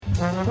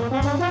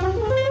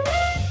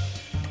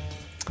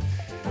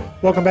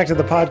Welcome back to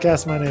the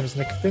podcast. My name is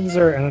Nick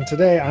Finzer, and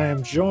today I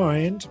am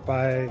joined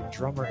by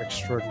drummer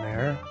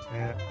extraordinaire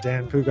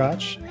Dan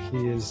Pugach.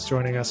 He is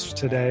joining us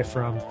today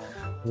from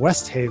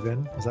West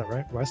Haven. Is that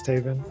right? West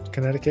Haven,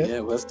 Connecticut? Yeah,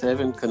 West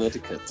Haven,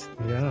 Connecticut.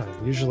 Yeah,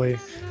 usually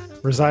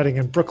residing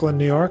in Brooklyn,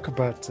 New York,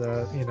 but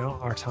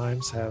our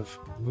times have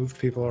moved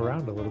people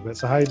around a little bit.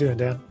 So how you doing,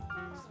 Dan?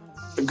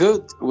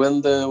 Good. When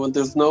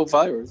there's no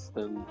virus,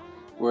 then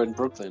we're in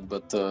Brooklyn.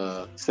 But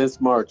since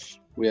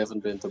March, we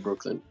haven't been to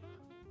Brooklyn.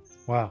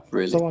 Wow,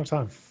 really? It's a long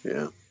time.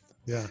 Yeah,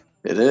 yeah,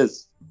 it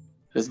is.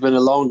 It's been a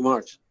long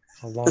march.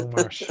 A long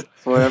march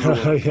for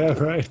everyone. Yeah,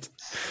 right.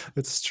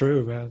 It's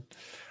true, man.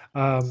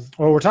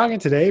 Well, we're talking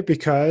today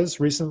because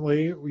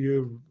recently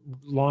you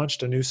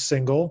launched a new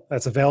single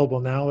that's available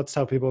now. Let's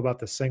tell people about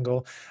the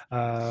single.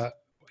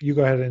 You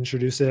go ahead and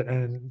introduce it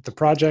and the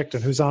project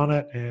and who's on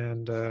it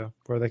and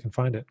where they can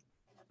find it.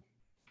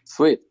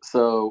 Sweet.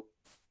 So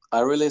I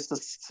released a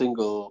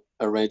single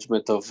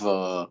arrangement of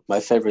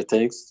My Favorite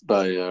Things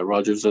by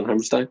Rodgers and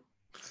Hammerstein,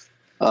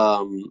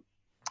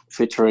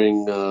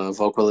 featuring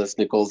vocalist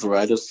Nicole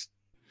Zaritis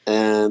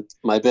and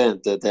my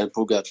band, the Dan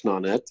Pugach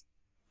Nonet.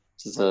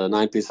 Which is a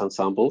 9-piece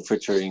ensemble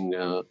featuring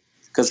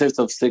consists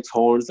of 6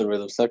 horns and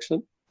rhythm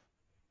section.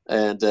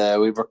 And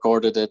we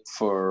recorded it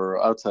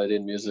for Outside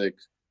In Music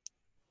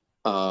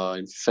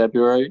in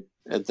February.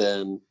 And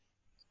then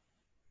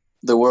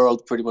the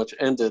world pretty much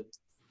ended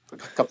a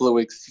couple of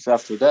weeks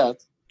after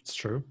that. It's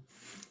true.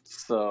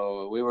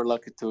 So we were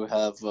lucky to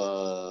have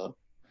that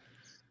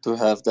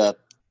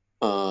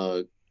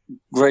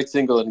great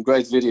single and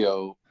great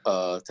video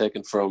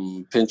taken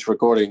from Pinch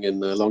Recording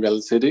in Long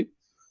Island City.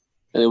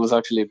 And it was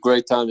actually a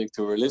great timing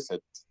to release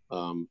it.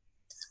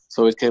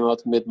 So it came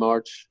out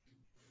mid-March,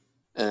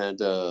 and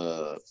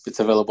it's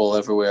available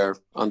everywhere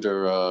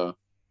under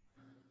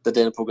the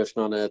Dan Pugach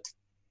Nonet,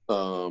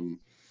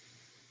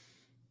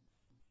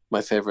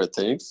 My Favorite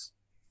Things.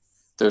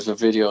 There's a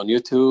video on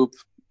YouTube.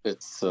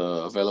 It's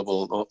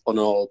available on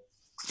all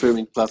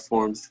streaming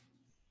platforms.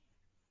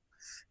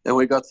 And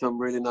we got some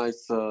really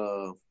nice,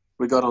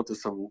 we got onto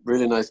some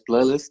really nice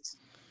playlists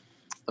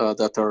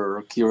that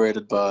are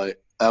curated by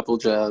Apple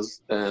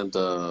Jazz and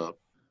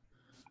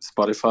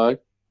Spotify.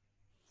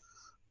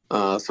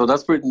 So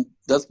that's been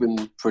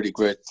pretty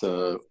great.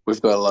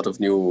 We've got a lot of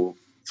new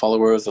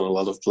followers and a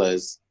lot of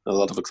plays, a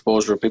lot of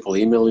exposure. People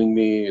emailing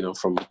me,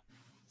 from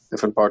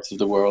different parts of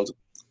the world.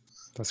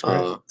 That's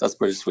great. That's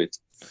pretty sweet.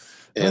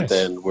 Nice. And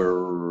then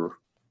we're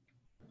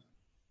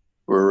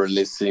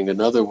releasing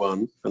another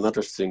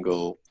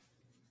single,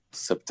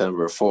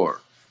 September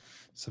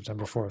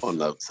 4th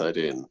on Outside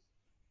In.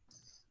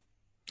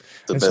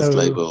 The best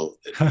label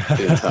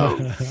in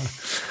town.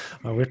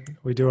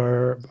 We do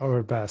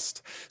our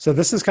best. So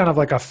this is kind of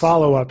like a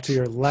follow-up to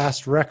your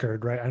last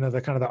record, right? I know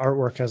that kind of the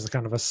artwork has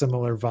kind of a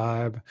similar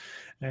vibe.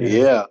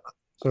 Yeah.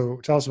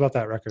 So tell us about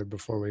that record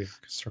before we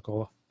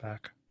circle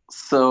back.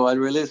 So I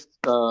released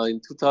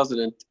in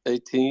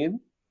 2018.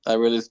 I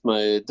released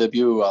my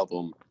debut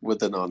album with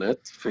the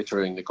Nonet,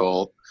 featuring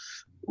Nicole,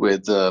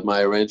 with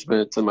my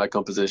arrangements and my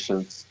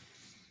compositions.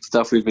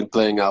 Stuff we've been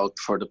playing out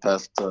for the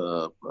past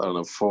 4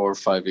 or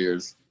 5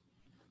 years,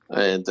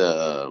 and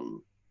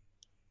so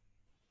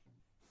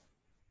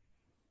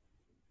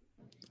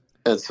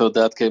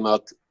that came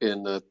out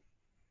on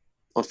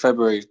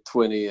February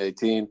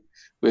 2018.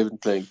 We've been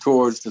playing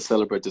tours to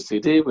celebrate the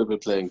CD. We've been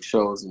playing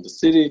shows in the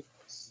city.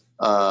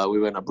 We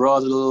went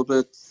abroad a little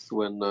bit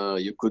when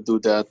you could do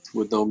that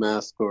with no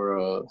mask or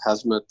a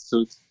hazmat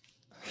suit.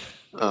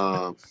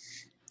 Now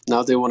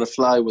they want to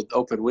fly with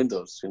open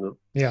windows,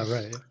 Yeah,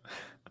 right.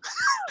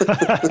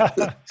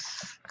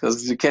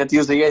 Because you can't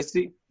use the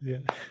AC.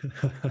 Yeah.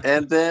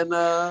 And then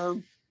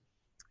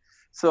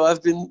so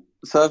I've been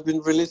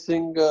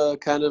releasing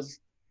kind of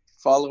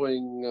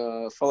following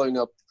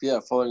up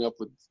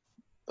with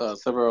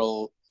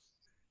several,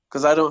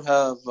 because I don't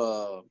have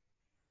a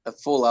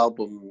full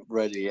album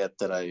ready yet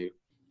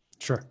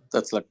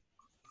that's like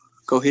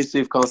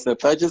cohesive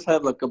concept. I just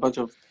have like a bunch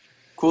of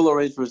cool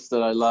arrangements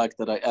that I like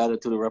that I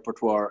added to the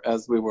repertoire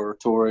as we were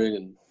touring,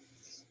 and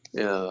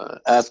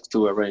asked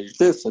to arrange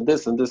this and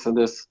this and this and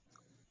this.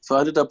 So I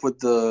ended up with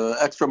the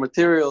extra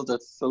material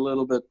that's a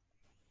little bit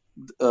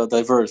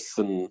diverse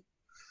and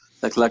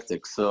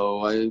eclectic.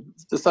 So I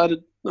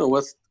decided, no,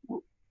 what's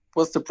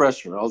the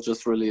pressure? I'll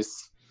just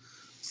release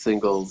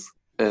singles,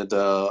 and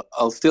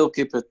I'll still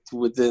keep it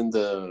within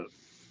the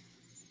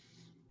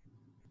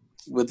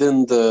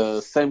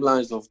same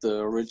lines of the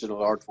original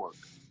artwork.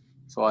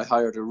 So I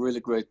hired a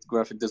really great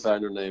graphic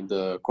designer named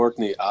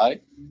Courtney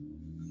I.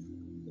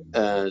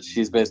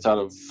 She's based out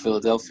of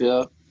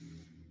Philadelphia,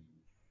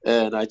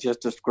 and I just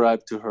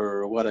described to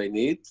her what I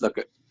need,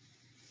 like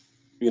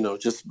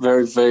just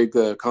very vague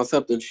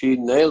concept, and she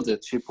nailed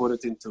it. She put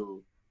it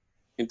into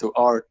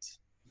art.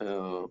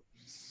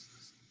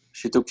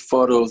 She took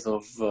photos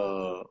of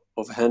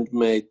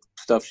handmade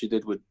stuff she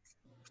did with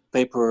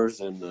papers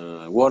and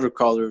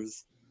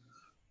watercolors,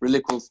 really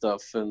cool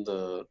stuff. And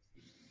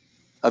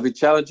I've been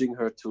challenging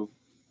her to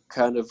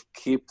kind of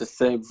keep the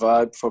same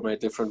vibe for my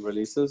different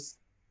releases.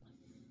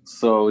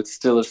 So it's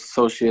still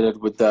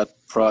associated with that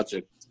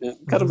project.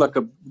 Kind of like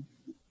a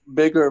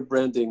bigger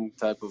branding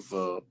type of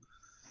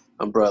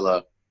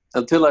umbrella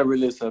until I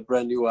release a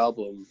brand new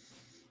album,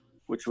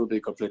 which will be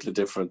completely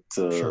different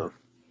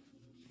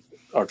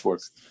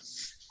artwork.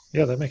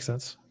 Yeah, that makes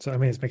sense. So I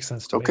mean, it makes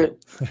sense to Okay.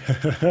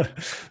 me.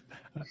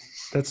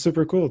 That's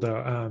super cool,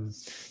 though.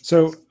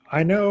 So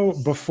I know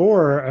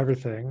before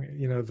everything,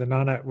 you know, the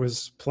Nonet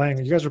was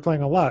playing. You guys were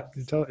playing a lot.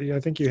 I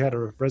think you had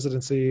a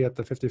residency at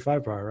the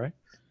 55 bar, right?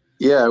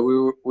 Yeah,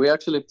 we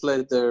actually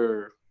played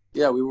there.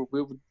 Yeah, we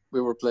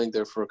were playing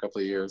there for a couple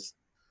of years,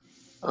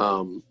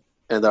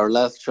 and our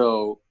last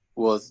show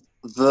was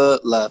the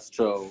last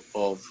show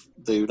of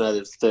the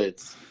United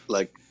States.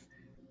 Like,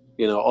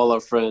 you know, all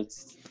our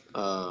friends,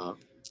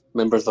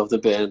 members of the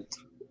band.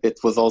 It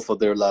was also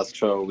their last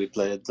show. We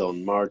played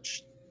on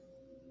March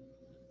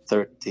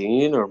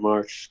 13 or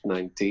March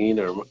 19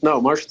 or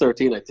no, March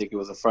 13. I think it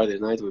was a Friday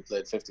night. We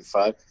played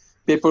 55.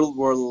 People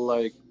were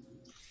like,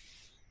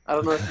 I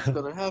don't know if it's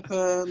gonna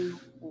happen.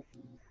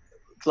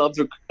 Clubs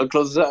are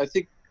closed. I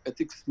think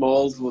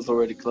Smalls was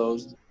already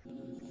closed,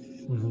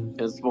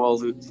 and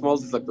Smalls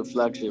is like the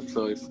flagship.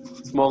 So if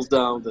Smalls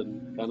down,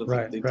 then kind of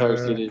the entire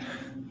city.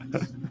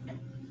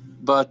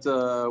 But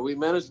we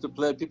managed to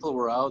play. People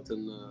were out,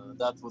 and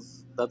that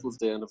was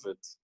the end of it.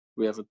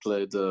 We haven't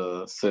played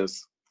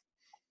since.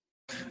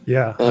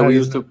 Yeah, and we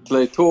used to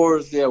play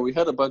tours. Yeah, we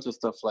had a bunch of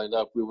stuff lined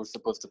up. We were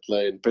supposed to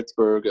play in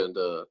Pittsburgh and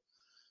the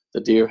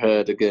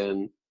Deerhead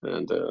again,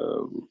 and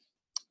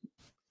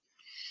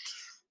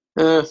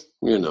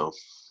you know.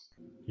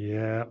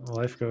 Yeah,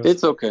 life goes.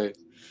 It's okay.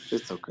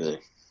 It's okay.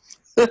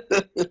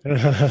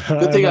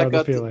 Good thing I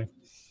got the feeling.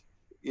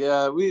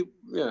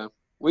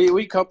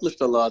 We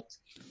accomplished a lot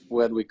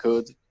when we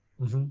could,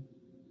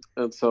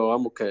 and so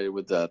I'm okay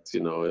with that.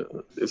 You know,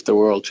 if the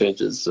world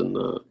changes and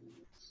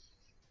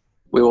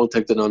we won't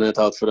take the Nonet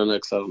out for the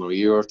next, I don't know,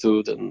 year or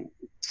two, then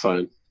it's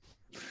fine.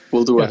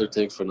 We'll do other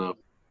things for now.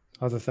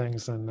 Other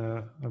things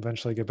and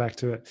eventually get back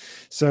to it.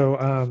 So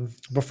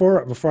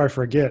before I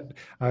forget,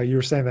 you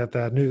were saying that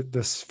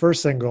this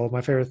first single,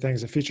 My Favorite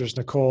Things, it features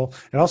Nicole.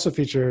 It also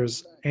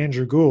features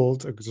Andrew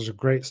Gould. There's a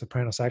great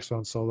soprano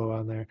saxophone solo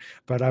on there.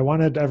 But I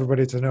wanted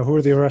everybody to know, who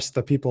are the rest of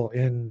the people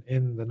in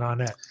the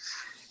Nonet?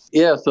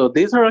 Yeah, so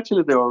these are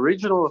actually the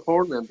original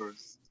horn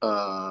members,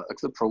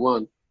 except for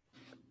one.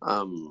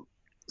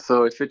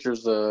 So it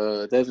features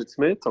David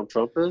Smith on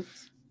trumpet,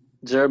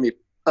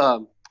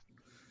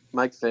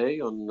 Mike Fay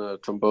on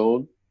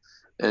trombone,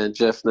 and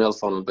Jeff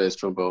Nelson on bass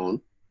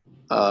trombone.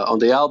 On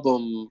the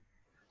album,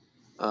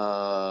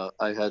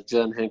 I had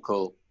Jen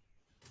Henkel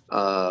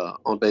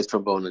on bass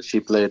trombone, and she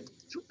played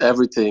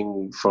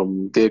everything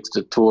from gigs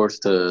to tours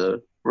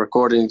to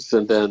recordings,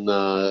 and then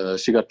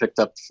she got picked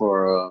up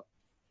for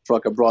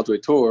like a Broadway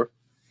tour.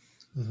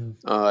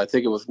 I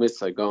think it was Miss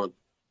Saigon,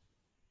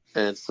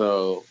 and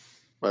so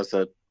I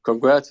said,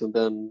 congrats. And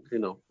then, you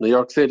know, New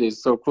York City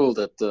is so cool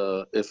that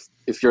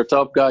if your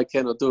top guy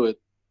cannot do it,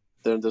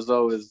 then there's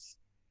always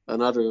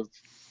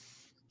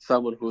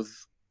someone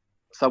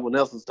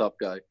else's top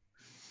guy,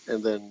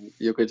 and then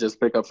you could just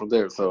pick up from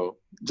there. So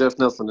Jeff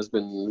Nelson has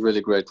been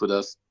really great with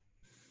us.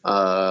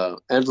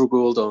 Andrew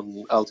Gould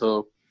on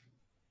alto,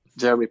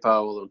 Jeremy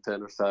Powell on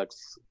tenor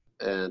sax,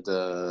 and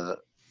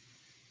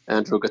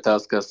Andrew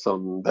Gatauskas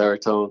on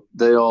baritone.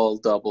 They all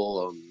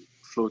double on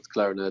flute,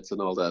 clarinets, and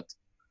all that.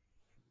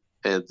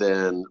 And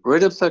then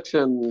rhythm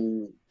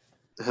section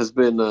has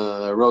been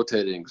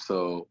rotating.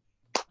 So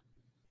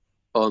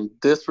on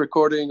this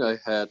recording, I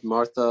had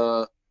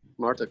Martha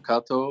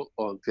Cato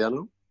on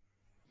piano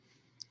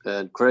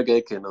and Craig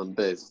Aiken on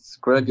bass.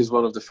 Craig is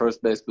one of the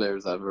first bass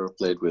players I've ever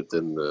played with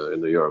in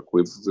New York.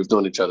 We've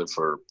known each other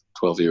for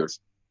 12 years.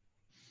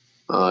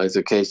 He's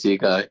a KC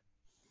guy,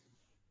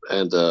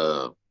 and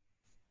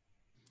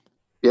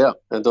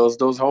and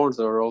those horns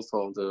are also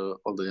on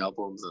the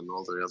albums and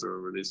all the other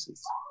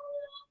releases.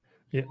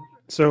 Yeah.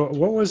 So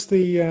what was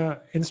the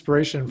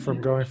inspiration from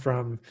going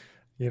from,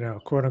 you know,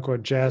 quote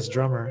unquote jazz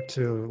drummer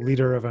to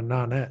leader of a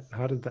Nonet?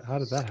 How did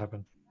that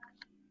happen?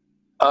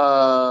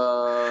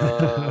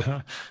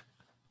 I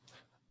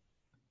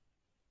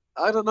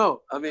don't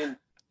know. I mean,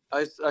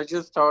 I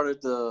just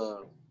started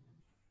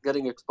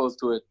getting exposed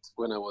to it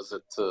when I was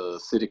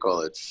at City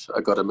College. I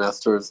got a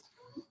master's,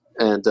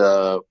 and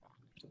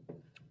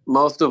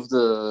most of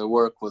the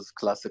work was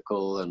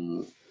classical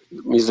and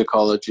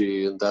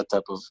musicology and that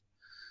type of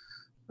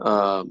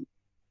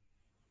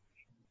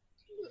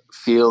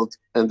field.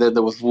 And then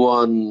there was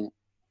one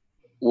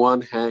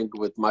hang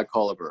with Mike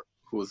Oliver,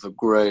 who was a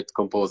great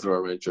composer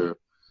arranger.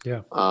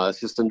 Yeah.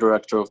 Assistant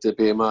director of the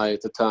BMI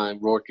at the time,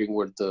 working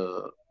with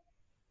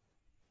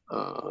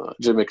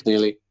Jim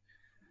McNeely.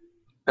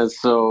 And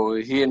so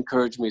he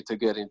encouraged me to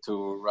get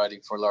into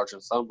writing for large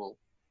ensemble.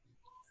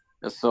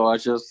 And so I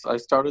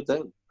started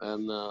then.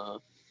 And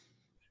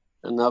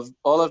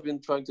all I've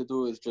been trying to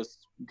do is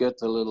just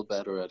get a little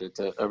better at it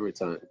every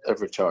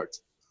chart.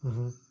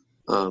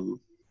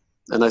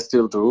 And I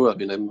still do. I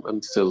mean,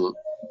 I'm still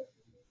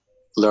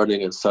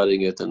learning and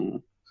studying it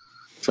and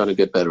trying to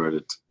get better at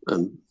it.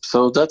 And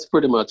so that's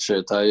pretty much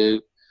it.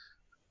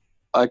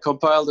 I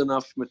compiled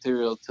enough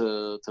material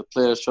to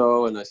play a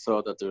show, and I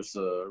saw that there's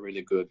a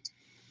really good.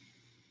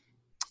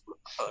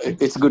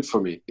 It's good for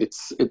me.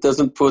 It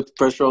doesn't put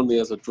pressure on me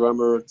as a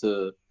drummer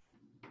to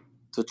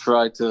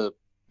try to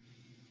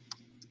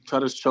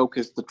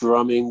showcase the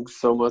drumming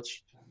so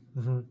much,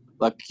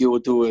 like you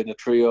would do in a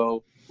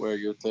trio where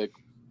you take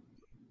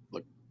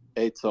like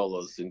 8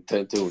 solos in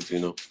 10 tunes, you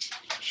know.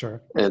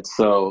 Sure. And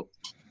so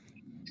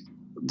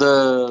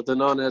the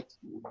non-net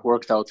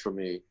worked out for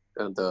me,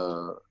 and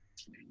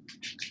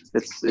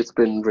it's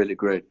been really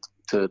great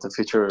to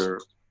feature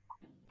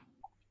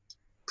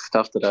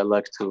stuff that I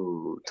like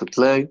to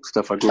play,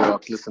 stuff I grew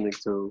up listening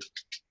to,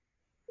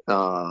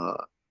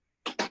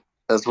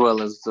 as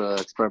well as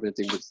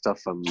experimenting with stuff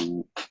I'm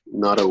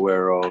not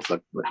aware of,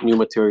 like new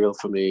material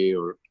for me,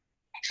 or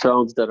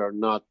sounds that are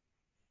not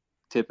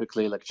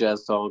typically like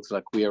jazz songs.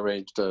 Like we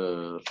arranged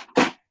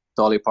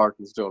Dolly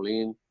Parton's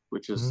Jolene,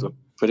 which is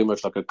pretty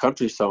much like a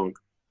country song,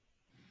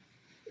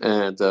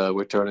 and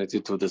we turned it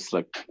into this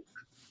like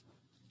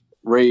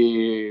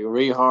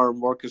Ray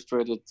Harm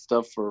orchestrated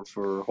stuff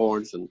for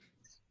horns, and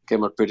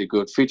came out pretty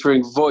good,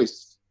 featuring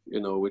voice, you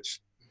know,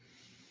 which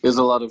is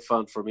a lot of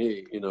fun for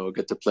me. You know,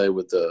 get to play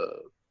with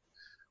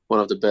one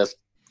of the best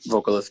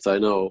vocalists I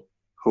know,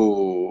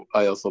 who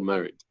I also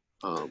married.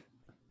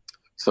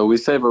 So we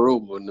save a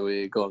room when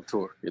we go on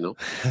tour, you know.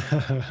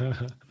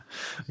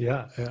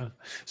 Yeah.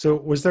 So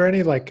was there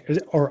any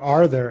or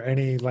are there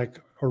any like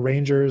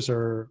arrangers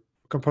or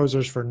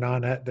composers for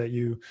non-net that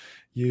you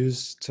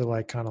use to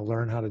like kind of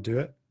learn how to do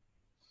it?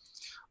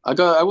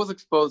 I was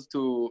exposed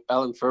to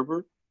Alan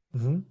Ferber,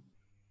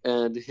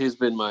 and he's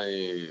been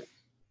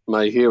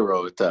my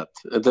hero at that.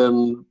 And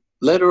then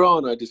later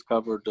on, I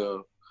discovered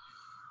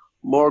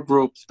more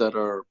groups that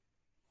are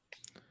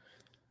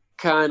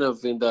kind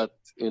of in that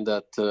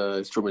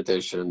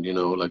instrumentation, you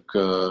know, like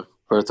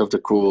Birth of the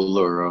Cool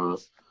or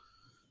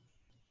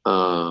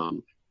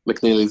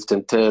McNeely's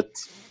Tentet,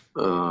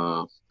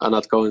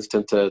 Anat Cohen's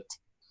Tentet,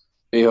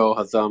 Miho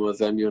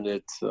Hazama's M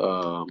Unit,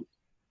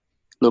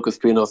 Lucas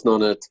Pino's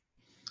Nonet.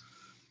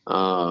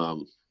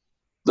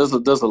 There's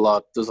a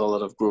lot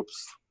of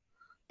groups,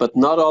 but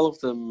not all of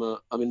them.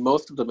 I mean,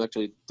 most of them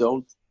actually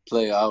don't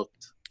play out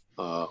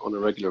on a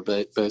regular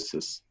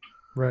basis.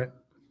 Right.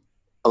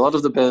 A lot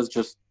of the bands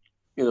just,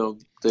 you know,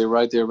 they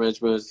write the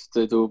arrangements.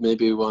 They do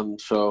maybe one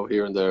show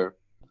here and there,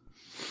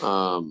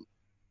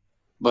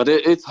 but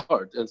it's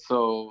hard, and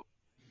so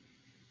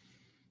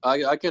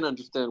I can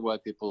understand why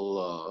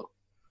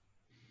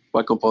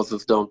why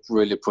composers don't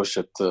really push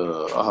it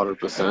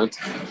 100%.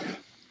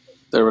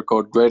 They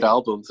record great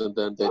albums, and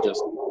then they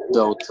just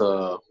don't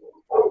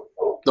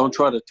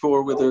try to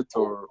tour with it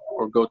or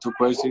go too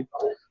crazy.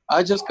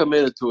 I just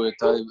committed to it.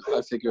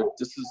 I figured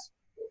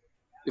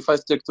if I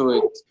stick to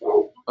it,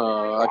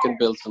 I can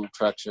build some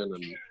traction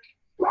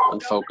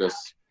and focus.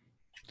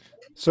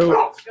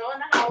 So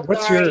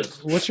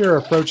what's your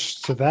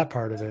approach to that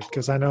part of it?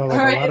 Because I know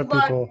like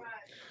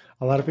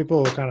a lot of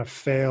people kind of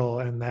fail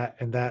in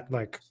that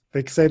like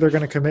they say they're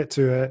going to commit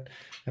to it,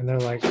 and they're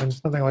like, and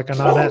something like a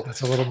non-net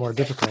that's a little more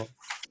difficult.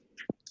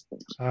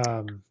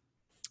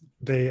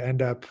 They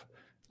end up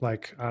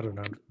like, I don't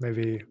know,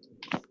 maybe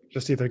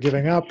just either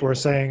giving up or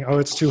saying, oh,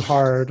 it's too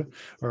hard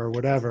or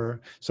whatever.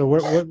 So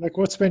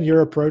what's been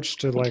your approach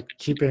to like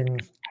keeping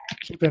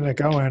it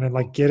going and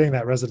like getting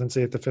that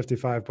residency at the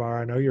 55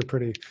 bar? I know you're a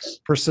pretty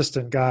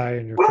persistent guy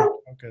and you're pretty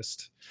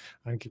focused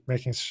on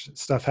making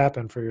stuff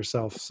happen for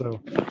yourself.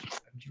 So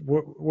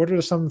what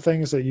are some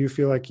things that you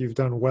feel like you've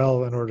done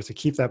well in order to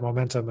keep that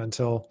momentum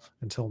until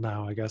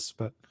now, I guess?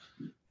 But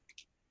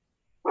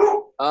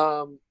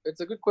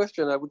it's a good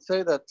question. I would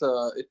say that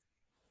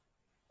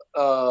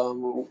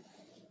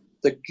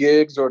the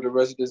gigs or the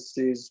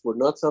residencies were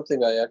not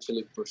something I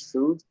actually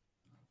pursued.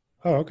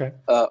 Oh, okay.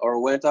 Or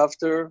went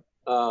after.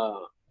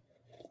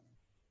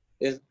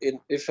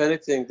 If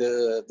anything,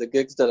 the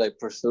gigs that I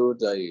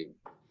pursued,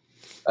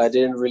 I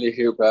didn't really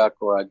hear back,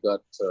 or I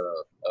got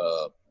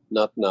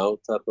not now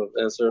type of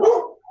answer.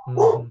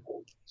 Mm-hmm.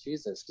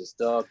 Jesus, this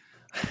dog.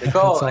 It's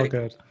all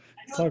good.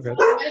 It's all good.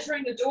 I'm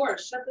measuring the door.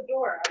 Shut the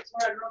door. I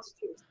swear I don't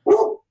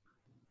know.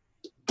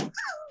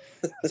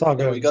 It's all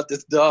good. We got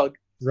this dog.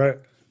 Right.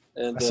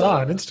 And I saw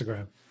on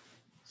Instagram.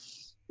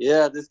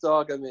 Yeah, this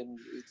dog. I mean,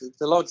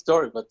 it's a long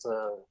story, but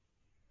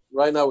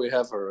right now we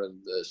have her, and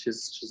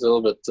she's a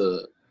little bit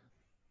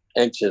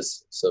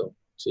anxious, so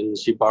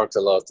she barks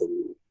a lot,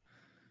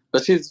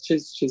 but she's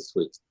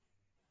sweet.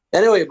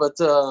 Anyway, but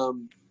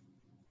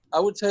I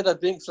would say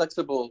that being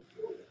flexible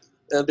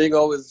and being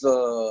always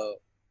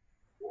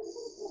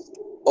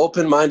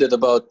open-minded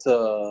about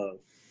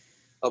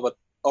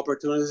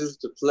opportunities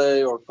to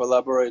play or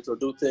collaborate or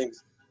do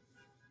things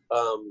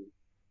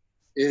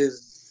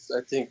is,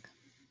 I think,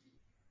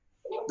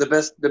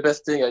 the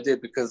best thing I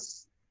did,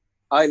 because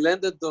I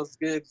landed those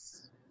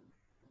gigs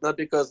not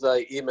because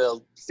I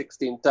emailed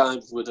 16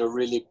 times with a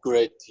really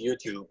great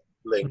YouTube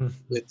link.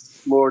 Mm-hmm.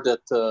 It's more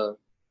that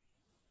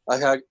I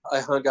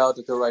hung out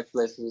at the right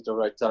places at the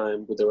right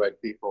time with the right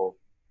people.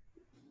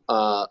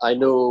 I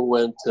knew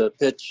when to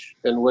pitch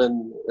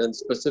and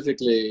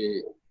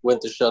specifically when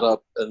to shut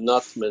up and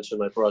not mention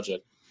my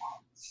project.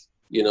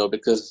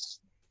 Because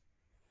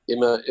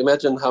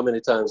imagine how many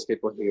times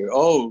people hear,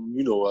 "Oh,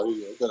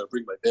 I gotta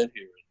bring my band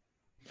here,"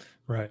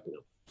 Right.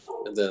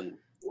 And then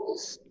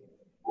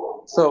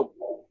so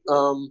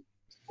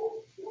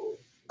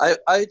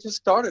I just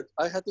started.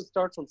 I had to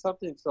start from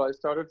something, so I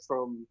started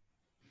from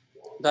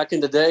back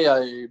in the day.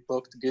 I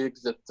booked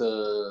gigs at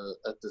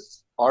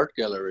this art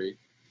gallery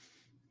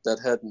that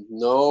had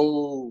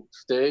no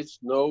stage,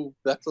 no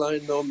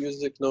backline, no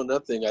music, no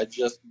nothing. I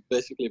just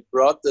basically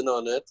brought them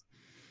on it.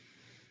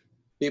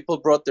 People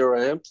brought their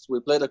amps. We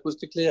played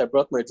acoustically. I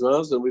brought my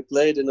drums, and we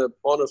played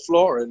on a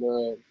floor in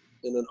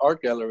an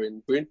art gallery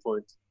in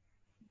Greenpoint,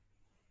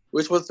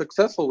 which was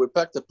successful. We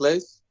packed the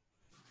place.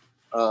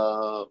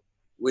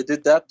 We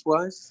did that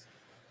twice,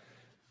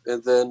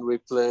 and then we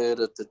played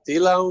at the Tea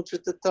Lounge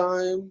at the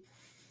time,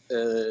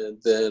 and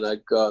then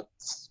I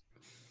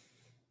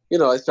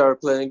started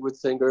playing with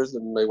singers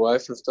and my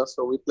wife and stuff.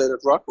 So we played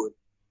at Rockwood.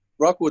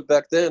 Rockwood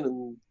back then,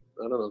 in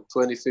I don't know,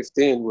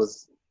 2015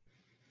 was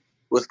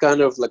kind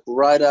of like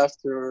right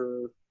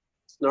after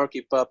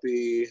Snarky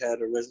Puppy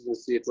had a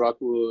residency at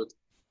Rockwood,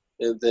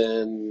 and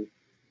then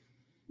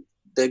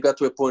they got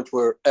to a point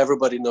where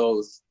everybody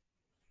knows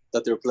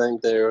that they're playing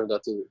there and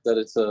that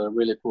it's a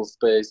really cool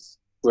space,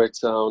 great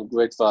sound,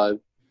 great vibe.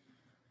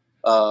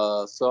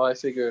 So I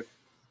figured,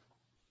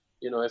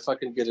 if I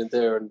can get in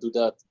there and do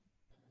that,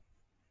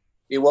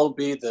 it won't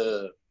be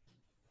the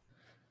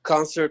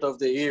concert of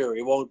the year.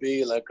 It won't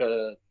be like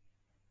a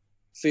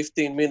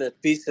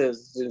 15-minute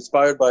pieces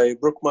inspired by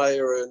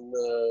Brookmeyer and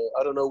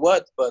I don't know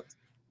what, but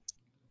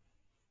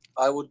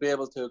I would be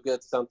able to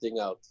get something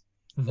out.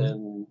 Mm-hmm.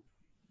 And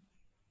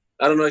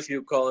I don't know if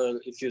you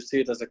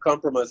see it as a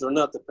compromise or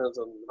not. Depends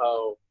on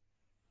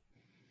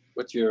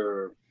what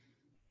your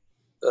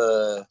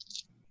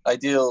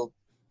ideal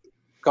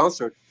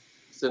concert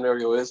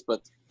scenario is.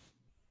 But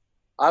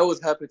I was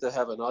happy to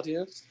have an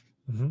audience,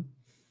 mm-hmm.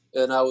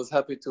 and I was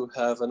happy to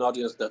have an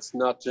audience that's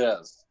not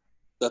jazz,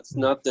 that's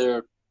mm-hmm. not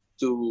there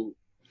to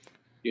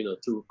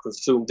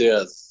consume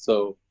jazz.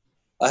 So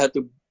I had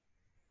to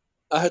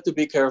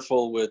be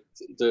careful with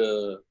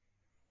the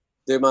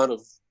amount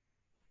of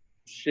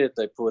shit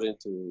I put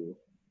into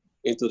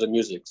the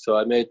music. So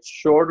I made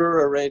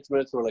shorter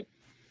arrangements,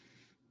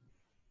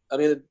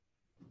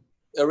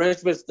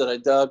 arrangements that I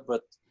dug,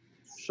 but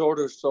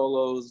shorter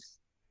solos.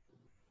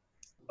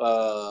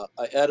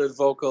 I added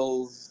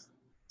vocals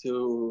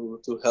to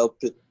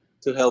help the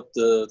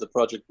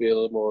project be a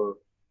little more.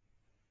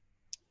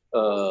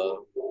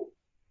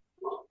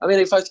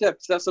 If I say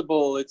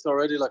accessible, it's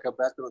already like a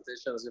bad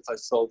connotation, as if I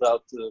sold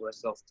out to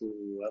myself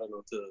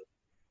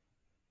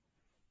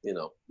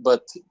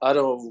but I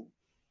don't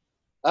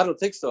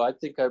think so. I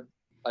think I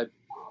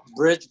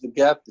bridged the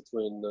gap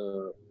between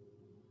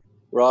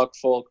rock,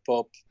 folk,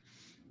 pop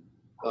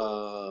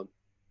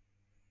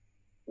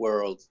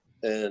world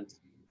and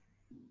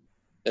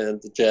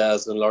the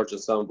jazz and large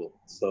ensemble.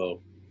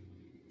 So,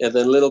 and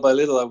then little by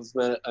little,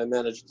 I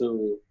managed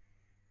to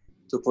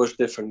push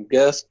different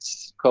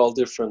guests, call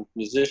different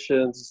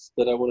musicians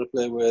that I want to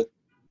play with,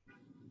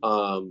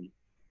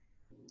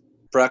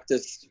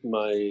 practice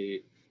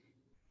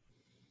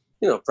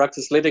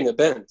leading a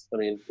band.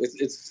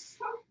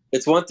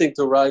 It's one thing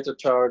to write a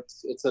chart.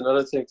 It's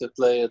another thing to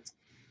play it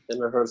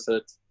and rehearse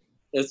it.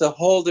 It's a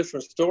whole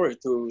different story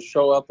to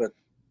show up at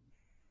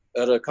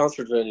a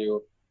concert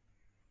venue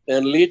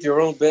and lead your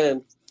own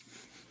band.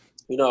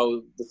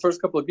 The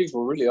first couple of gigs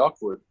were really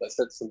awkward. I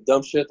said some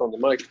dumb shit on the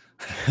mic.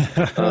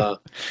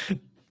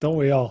 Don't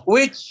we all?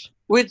 Which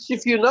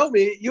if you know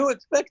me, you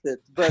expect it.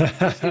 But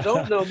if you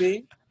don't know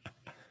me,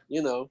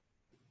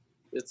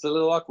 it's a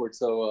little awkward.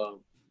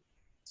 So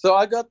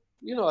I got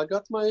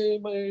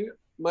my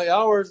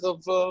hours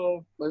of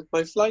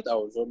my flight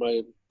hours, or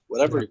my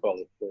whatever you call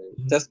it,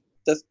 test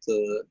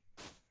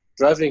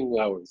driving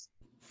hours.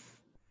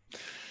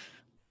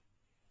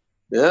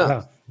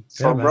 Yeah.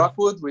 From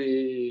Rockwood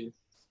we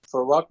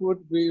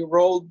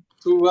rolled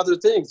to other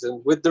things,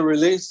 and with the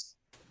release,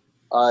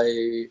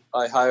 I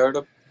hired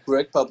a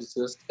great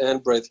publicist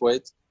and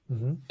Braithwaite,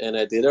 mm-hmm. and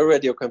I did a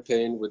radio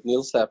campaign with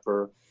Neil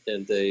Sapper,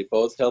 and they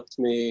both helped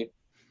me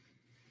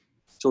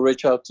to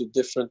reach out to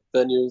different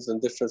venues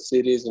and different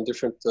cities and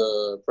different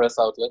press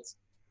outlets,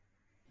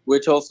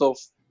 which also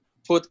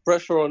put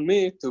pressure on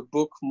me to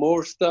book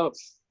more stuff,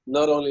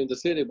 not only in the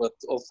city, but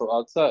also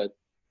outside,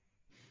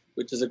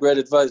 which is a great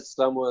advice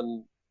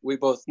someone we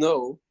both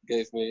know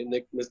gave me,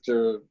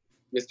 Mr.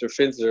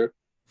 Finzer,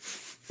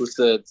 who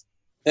said,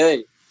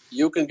 hey,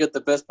 you can get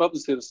the best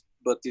publicists,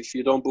 but if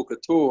you don't book a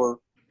tour,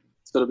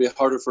 it's going to be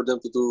harder for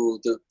them to do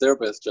their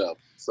best job.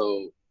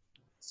 So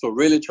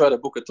really try to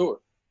book a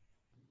tour.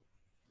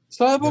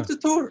 So I booked a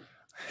tour,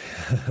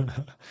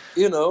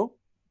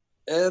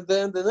 and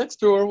then the next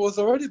tour was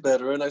already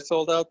better, and I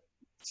sold out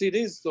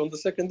CDs on the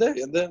second day,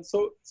 and then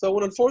so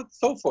on and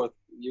so forth.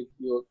 You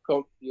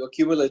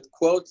accumulate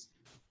quotes,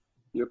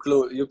 you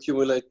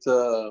accumulate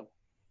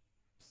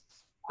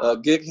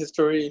gig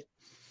history,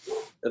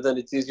 and then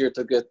it's easier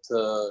to get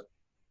to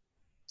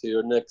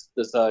your next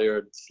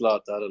desired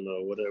slot. I don't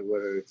know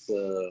whether it's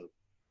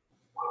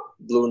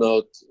Blue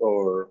Note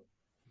or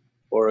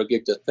a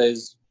gig that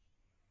pays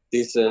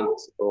decent,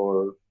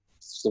 or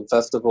some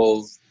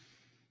festivals.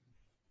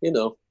 You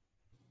know,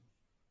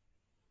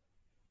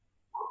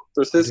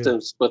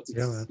 persistence, but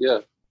yeah.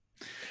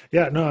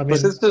 No, I mean,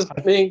 persistence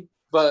being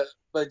by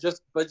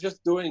just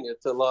doing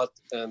it a lot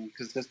and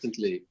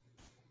consistently.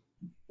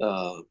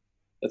 I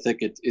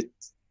think it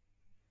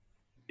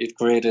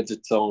created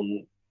its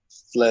own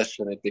flesh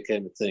and it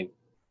became a thing.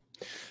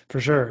 For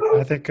sure.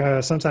 I think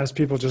sometimes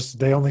people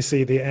they only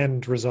see the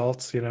end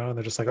results, you know, and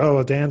they're just like, oh,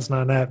 well, Dan's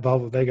not that, blah,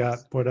 blah, they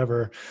got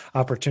whatever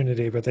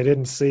opportunity, but they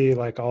didn't see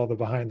like all the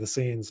behind the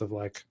scenes of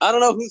like. I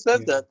don't know who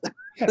says that.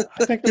 Yeah,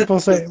 I think people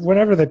say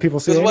whenever people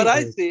see. Because what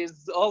I see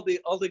is all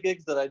the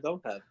gigs that I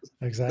don't have.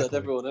 Exactly. That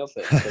everyone else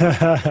has.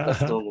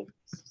 That's normal.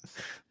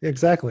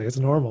 Exactly, it's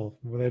normal.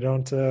 They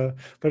don't.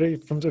 But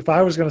if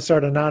I was going to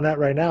start a non-net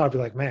right now, I'd be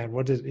like, man,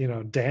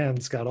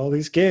 Dan's got all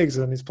these gigs,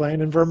 and he's playing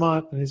in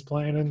Vermont, and he's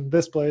playing in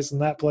this place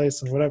and that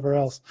place, and whatever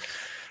else.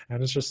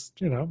 And it's just,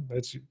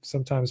 it's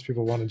sometimes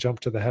people want to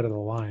jump to the head of the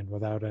line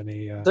without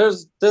any.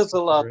 There's a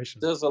lot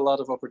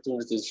of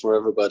opportunities for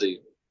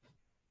everybody,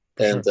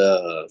 and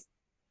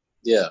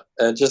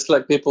and just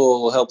like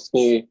people helps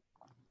me,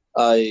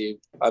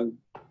 I'm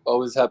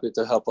always happy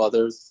to help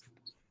others.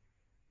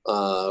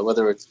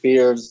 Whether it's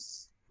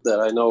peers that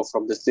I know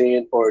from the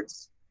scene or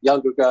it's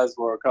younger guys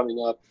who are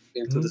coming up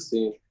into the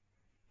scene.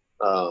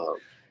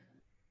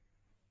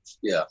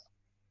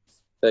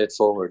 Pay it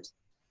forward.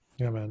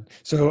 Yeah, man.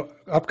 So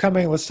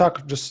upcoming, let's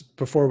talk just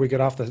before we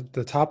get off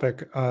the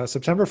topic,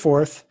 September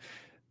 4th,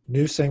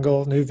 new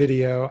single, new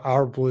video,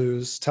 Our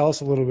Blues. Tell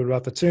us a little bit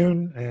about the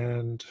tune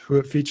and who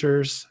it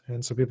features,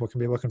 and so people can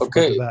be looking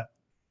forward to that.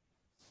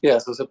 Yeah,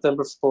 so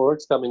September 4th,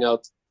 it's coming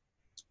out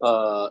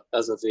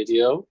as a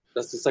video.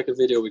 That's the second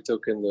video we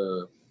took in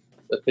the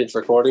pinch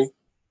recording.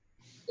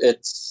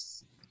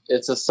 It's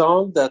a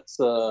song that's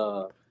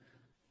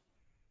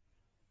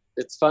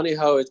it's funny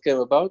how it came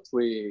about.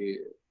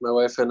 My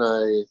wife and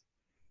I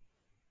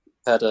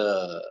had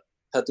to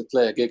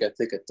play a gig, I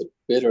think at the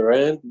bitter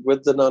end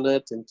with the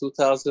Nonette in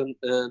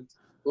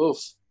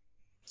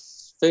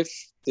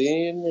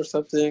 2015 or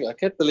something. I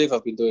can't believe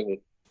I've been doing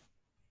it.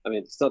 I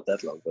mean, it's not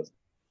that long, but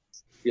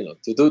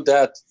to do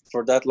that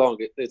for that long,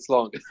 it's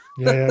long.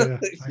 Yeah.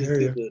 I hear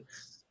you.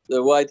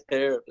 The white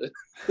hair.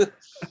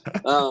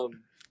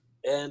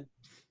 And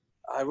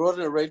I wrote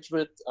an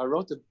arrangement. I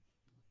wrote the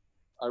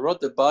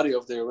body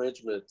of the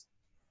arrangement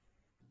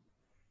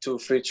to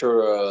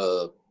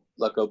feature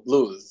like a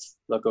blues,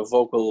 like a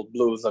vocal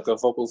blues, like a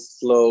vocal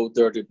slow,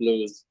 dirty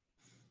blues.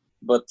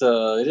 But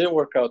it didn't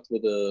work out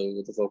with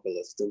the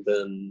vocalist. And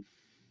then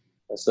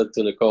I said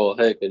to Nicole,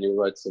 "Hey, can you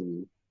write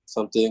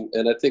something?"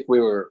 And I think we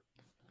were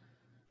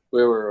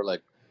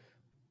like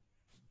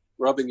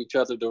rubbing each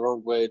other the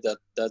wrong way that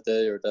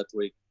day or that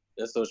week.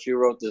 And so she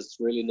wrote this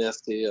really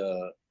nasty,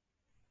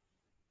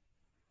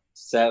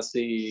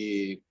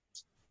 sassy,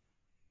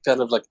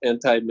 kind of like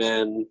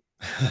anti-man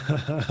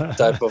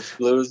type of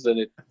blues.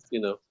 And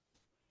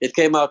it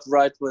came out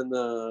right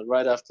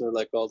after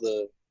like all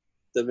the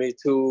Me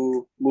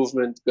Too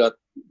movement got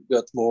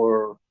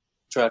more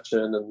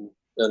traction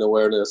and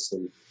awareness,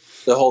 and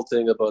the whole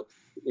thing about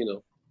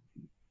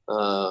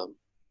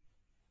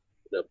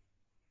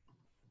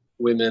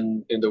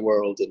women in the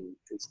world and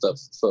stuff.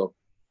 So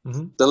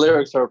the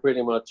lyrics are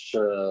pretty much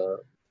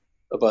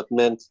about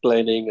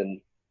mansplaining, and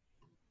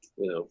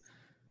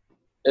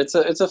it's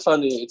a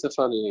funny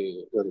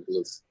little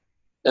blues,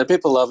 and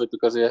people love it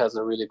because it has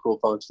a really cool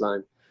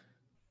punchline,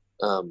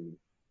 and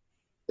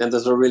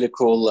there's a really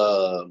cool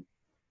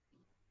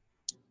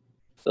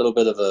little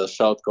bit of a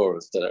shout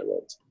chorus that I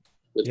wrote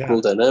with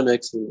cool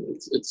dynamics,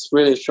 and it's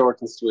really short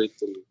and sweet,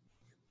 and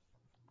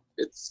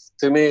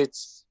to me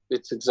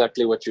it's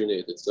exactly what you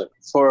need. It's like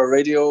for a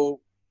radio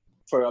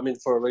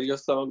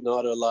song,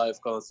 not a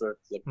live concert.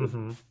 Like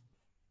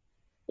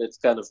it's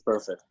kind of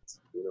perfect,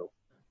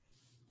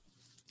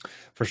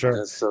 For sure.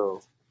 And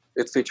so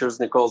it features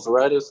Nicole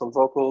Zoridis on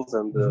vocals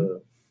and the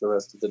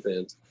rest of the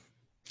band.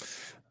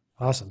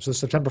 Awesome. So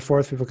September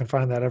 4th, people can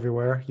find that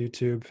everywhere: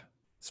 YouTube,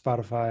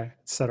 Spotify,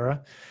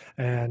 etc.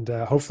 And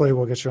hopefully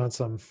we'll get you on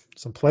some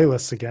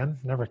playlists again.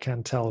 Never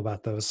can tell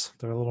about those.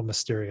 They're a little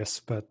mysterious,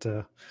 but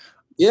do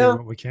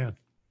what we can.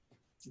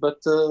 But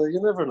you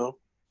never know.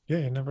 Yeah,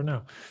 you never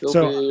know.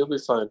 You'll be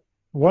fine.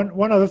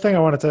 One other thing I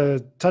wanted to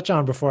touch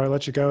on before I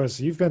let you go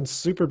is you've been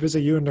super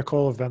busy. You and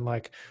Nicole have been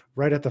like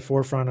right at the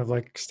forefront of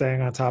like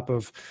staying on top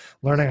of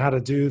learning how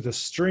to do the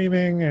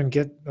streaming and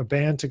get a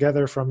band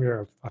together from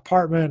your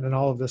apartment and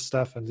all of this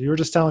stuff. And you were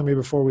just telling me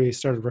before we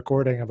started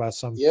recording about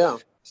some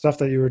stuff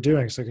that you were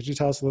doing. So could you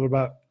tell us a little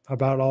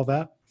about all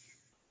that?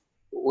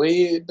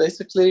 We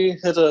basically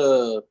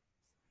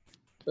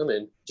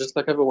just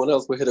like everyone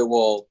else, we hit a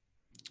wall.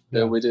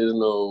 And we didn't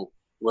know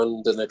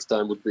when the next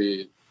time would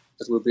be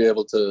that we'd be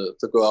able to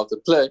go out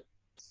and play.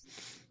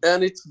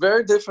 and it's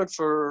very different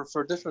for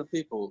different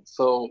people.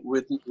 So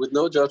with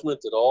no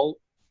judgment at all,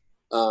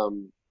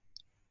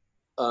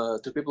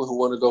 to people who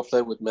want to go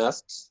play with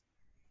masks,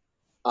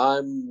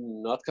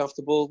 I'm not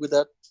comfortable with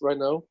that right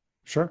now.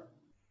 Sure.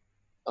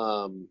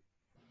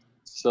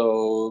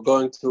 So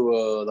going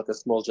to like a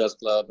small jazz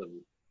club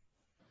and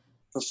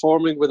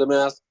performing with a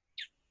mask,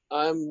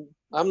 I'm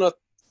not.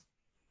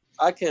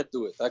 I can't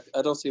do it.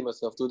 I don't see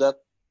myself do that.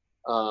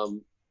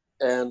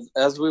 And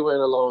as we went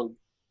along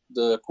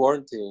the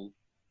quarantine,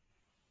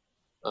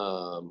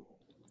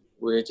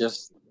 we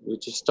just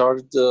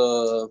started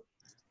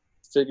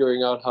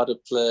figuring out how to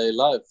play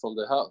live from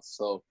the house.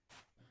 So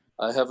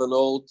I have an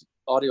old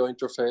audio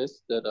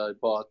interface that I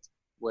bought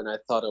when I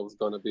thought I was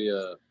going to be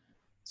a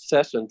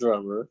session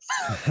drummer.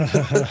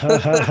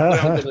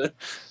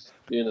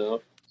 You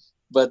know,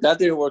 but that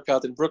didn't work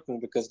out in Brooklyn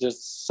because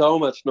there's so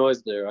much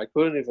noise there. I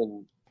couldn't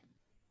even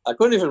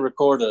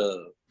record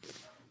a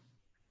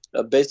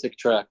basic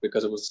track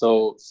because it was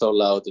so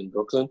loud in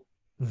Brooklyn.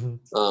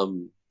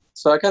 Mm-hmm.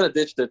 So I kind of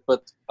ditched it,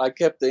 but I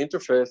kept the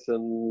interface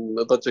and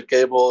a bunch of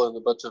cable and a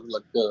bunch of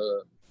like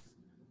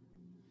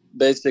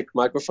basic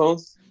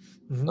microphones.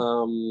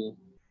 Mm-hmm.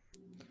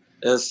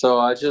 And so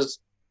I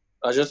just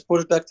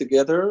put it back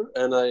together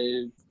and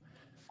I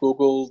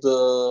Googled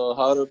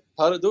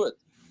how to do it.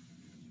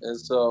 And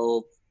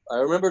so I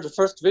remember the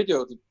first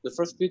video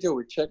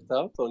we checked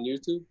out on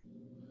YouTube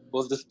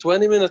was this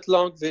 20-minute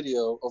long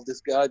video of this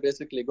guy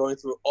basically going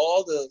through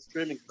all the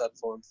streaming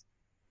platforms,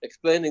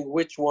 explaining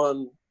which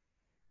one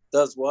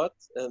does what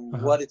and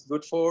what it's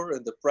good for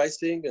and the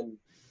pricing. And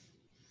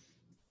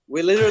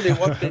we literally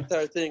watched the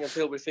entire thing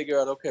until we figure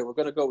out, okay, we're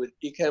gonna go with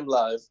Ecamm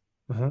Live.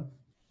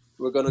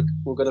 We're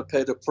gonna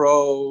pay the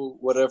pro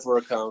whatever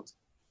account,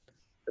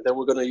 and then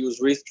we're gonna use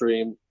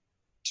Restream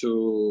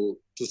to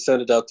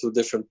send it out to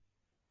different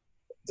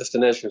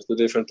destinations, to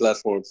different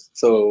platforms.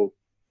 So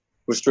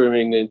we're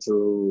streaming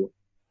into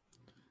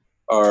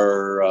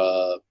our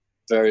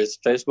various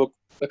Facebook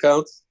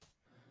accounts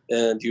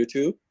and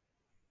YouTube,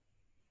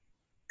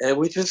 and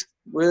we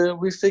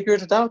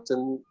figured it out,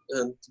 and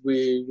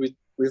we've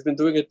been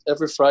doing it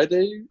every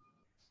Friday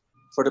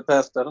for the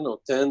past, I don't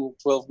know, 10,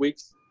 12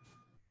 weeks.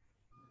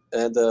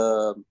 And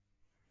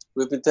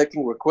we've been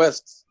taking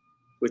requests,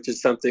 which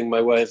is something my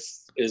wife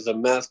is a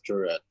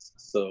master at.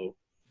 So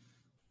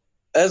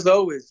as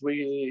always,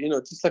 we,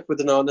 just like with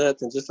the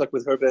Nanette and just like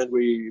with her band,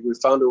 we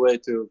found a way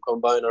to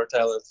combine our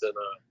talents and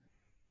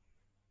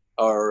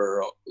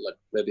our like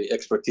maybe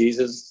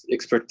expertises. I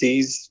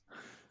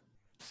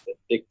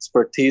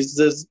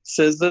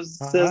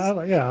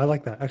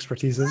like that,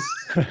 expertises.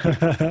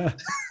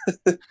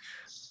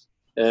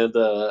 And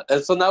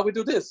so now we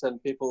do this,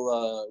 and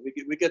people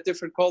we get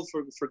different calls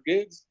for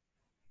gigs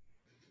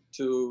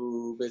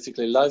to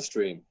basically live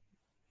stream.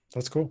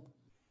 That's cool.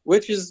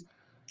 Which is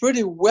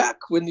pretty whack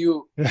when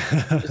you.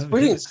 It's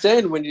pretty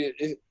insane when you.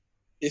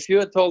 If you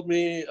had told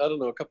me, I don't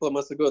know, a couple of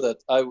months ago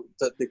that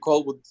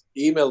Nicole would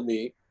email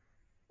me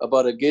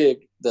about a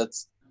gig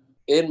that's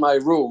in my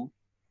room,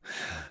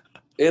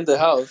 in the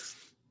house,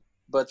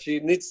 but she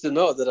needs to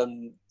know that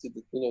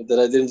that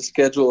I didn't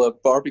schedule a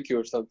barbecue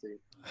or something.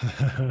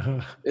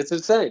 It's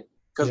insane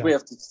because we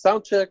have to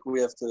sound check, we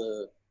have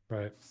to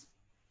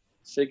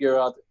figure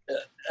out,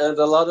 and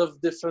a lot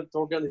of different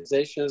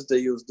organizations, they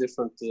use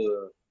different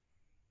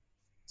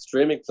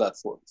streaming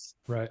platforms.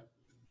 Right.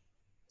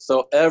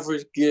 So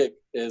every gig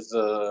is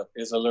a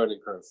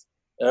learning curve.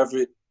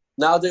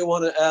 Now they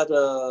want to add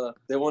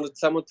they wanted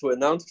someone to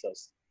announce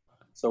us.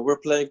 So we're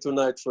playing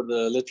tonight for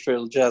the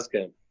Litchfield Jazz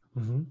Camp,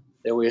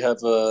 and we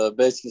have a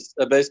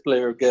bass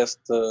player guest,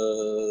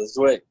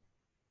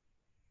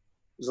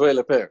 Zoe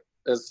Lepere.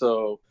 And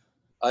so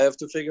I have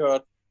to figure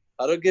out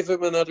how to give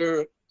him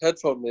another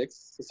headphone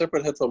mix, a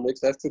separate headphone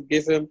mix. I have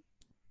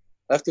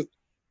to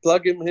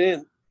plug him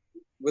in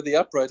with the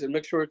upright and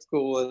make sure it's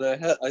cool. And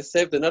I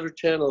saved another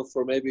channel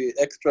for maybe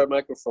extra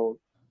microphone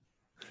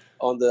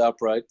on the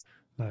upright.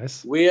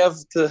 Nice. We have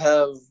to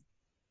have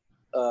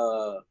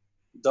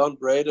Don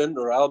Braden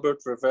or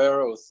Albert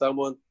Rivera or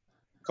someone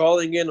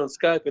calling in on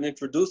Skype and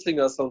introducing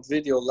us on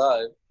video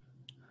live.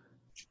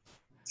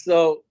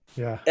 So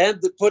and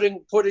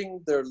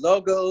putting their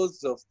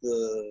logos of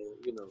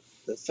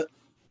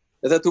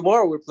and then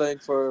tomorrow we're playing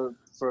for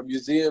a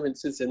museum in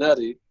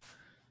Cincinnati.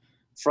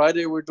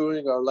 Friday we're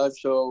doing our live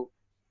show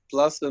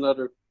plus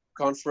another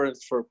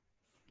conference for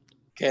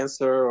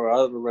cancer or I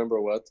don't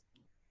remember what.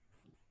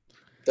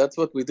 That's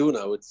what we do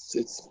now. It's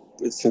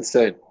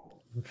insane.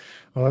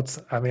 Well, it's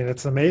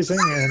amazing,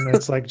 and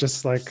it's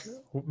just like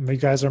you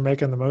guys are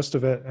making the most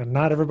of it, and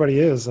not everybody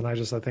is, and I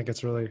think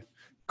it's really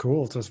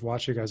cool to just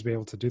watch you guys be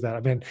able to do that. I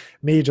mean,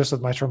 me just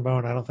with my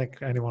trombone, I don't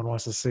think anyone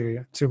wants to see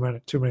too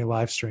many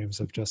live streams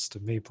of just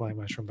me playing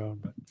my trombone.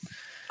 But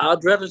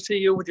I'd rather see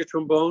you with your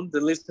trombone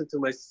than listen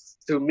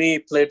to me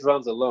play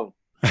drums alone.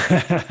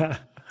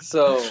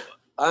 So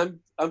I'm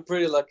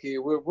pretty lucky.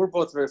 We're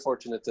both very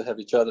fortunate to have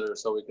each other,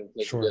 so we can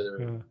play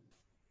together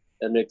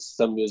and make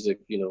some music.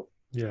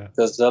 Yeah.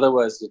 Because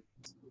otherwise,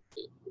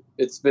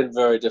 it's been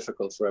very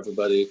difficult for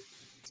everybody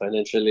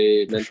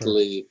financially, For sure.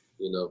 mentally,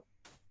 you know.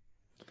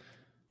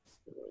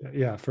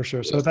 Yeah, for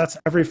sure. So that's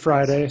every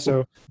Friday.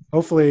 So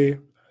hopefully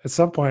at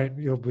some point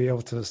you'll be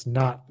able to just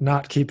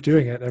not keep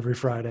doing it every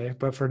Friday.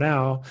 But for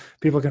now,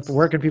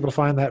 where can people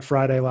find that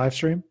Friday live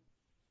stream?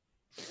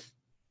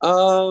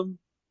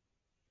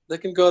 They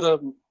can go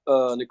to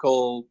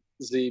Nicole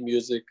Z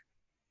Music,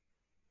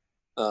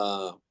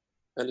 and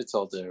it's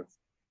all there.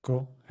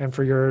 Cool. And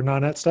for your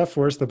Nonnet stuff,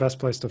 where's the best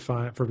place to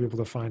find for people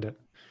to find it?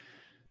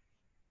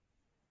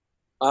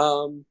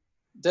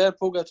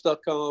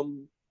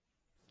 DanPugach.com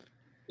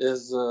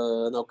is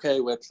an okay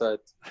website.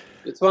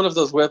 It's one of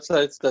those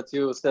websites that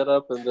you set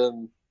up and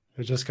then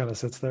It just kind of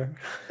sits there.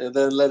 and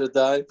then let it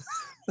die.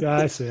 Yeah,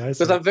 I see.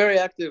 Because I'm very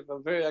active.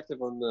 I'm very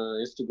active on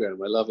Instagram.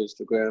 I love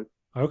Instagram,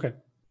 Okay.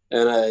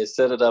 and I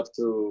set it up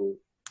to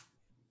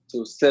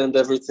send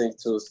everything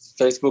to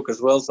Facebook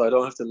as well, so I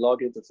don't have to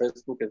log into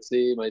Facebook and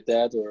see my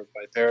dad or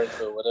my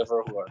parents or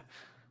whatever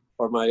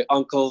or my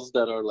uncles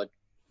that are like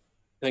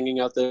hanging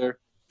out there.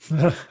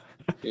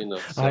 You know.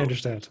 So, I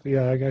understand.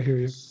 Yeah, I hear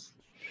you.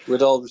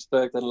 with all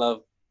respect and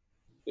love,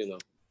 you know.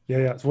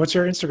 Yeah. What's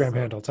your Instagram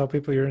handle? Tell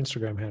people your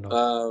Instagram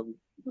handle.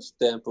 It's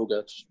Dan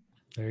Pugach.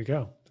 There you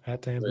go.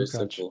 At Dan Very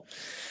Pugach. simple.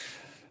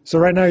 So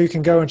right now you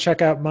can go and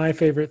check out My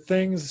Favorite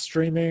Things,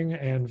 streaming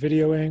and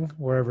videoing,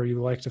 wherever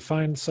you like to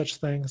find such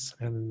things.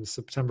 And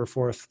September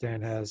 4th,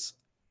 Dan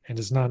and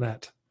his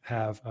Nonnet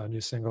have a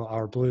new single,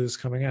 Our Blues,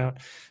 coming out.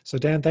 So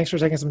Dan, thanks for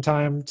taking some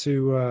time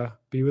to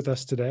be with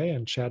us today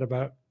and chat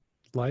about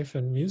life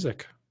and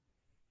music.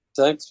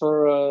 Thanks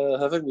for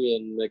having me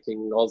and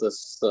making all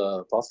this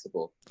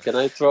possible. Can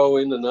I throw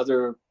in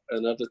another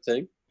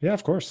thing? Yeah,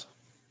 of course.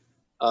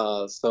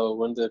 So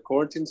when the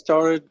quarantine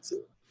started,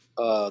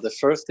 the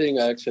first thing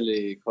I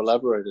actually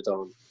collaborated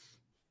on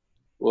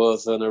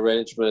was an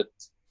arrangement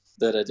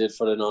that I did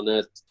for the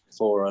Nonnet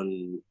for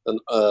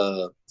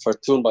for a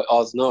tune by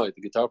Oz Noy,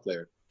 the guitar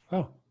player,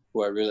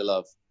 who I really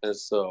love. And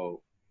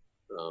so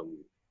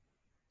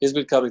he's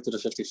been coming to the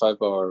 55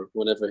 bar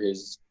whenever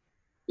he's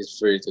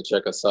free to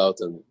check us out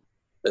and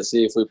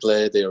see if we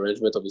play the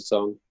arrangement of his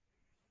song.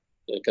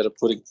 Kind of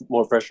putting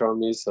more pressure on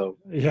me, so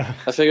yeah,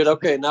 I figured,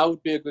 okay, now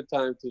would be a good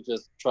time to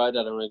just try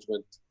that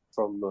arrangement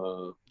from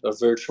a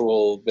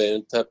virtual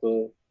band type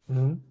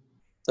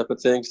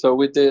of thing. So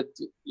we did,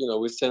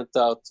 we sent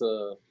out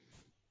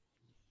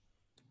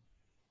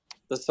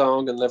the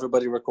song and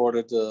everybody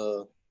recorded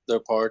their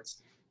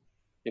parts,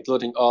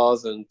 including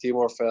Oz and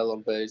Timor Fell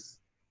on bass,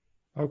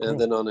 cool. And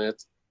then on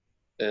it.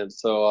 And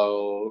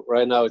so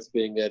right now it's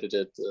being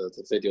edited.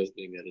 The video is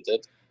being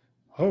edited.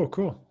 Oh,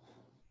 cool.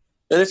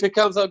 And if it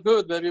comes out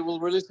good, maybe we'll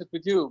release it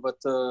with you. But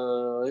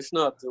if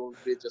not, it will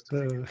be just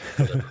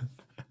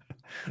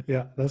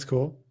yeah, that's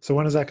cool. So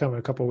when does that come?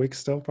 A couple of weeks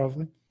still,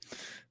 probably,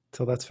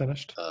 till that's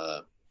finished. I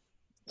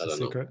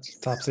don't know.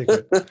 Top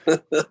secret. I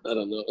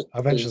don't know.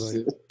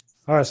 Eventually.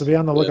 All right. So be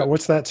on the lookout. Yeah.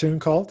 What's that tune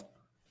called?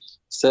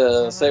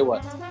 Say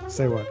What.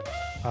 Say What.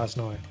 Oz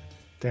Noy.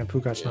 Dan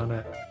Pugach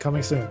Nonnet.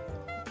 Coming soon.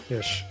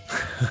 Ish.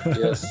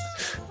 Yes.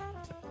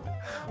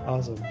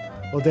 Awesome.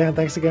 Well, Dan,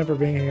 thanks again for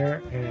being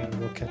here, and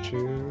we'll catch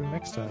you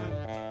next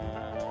time.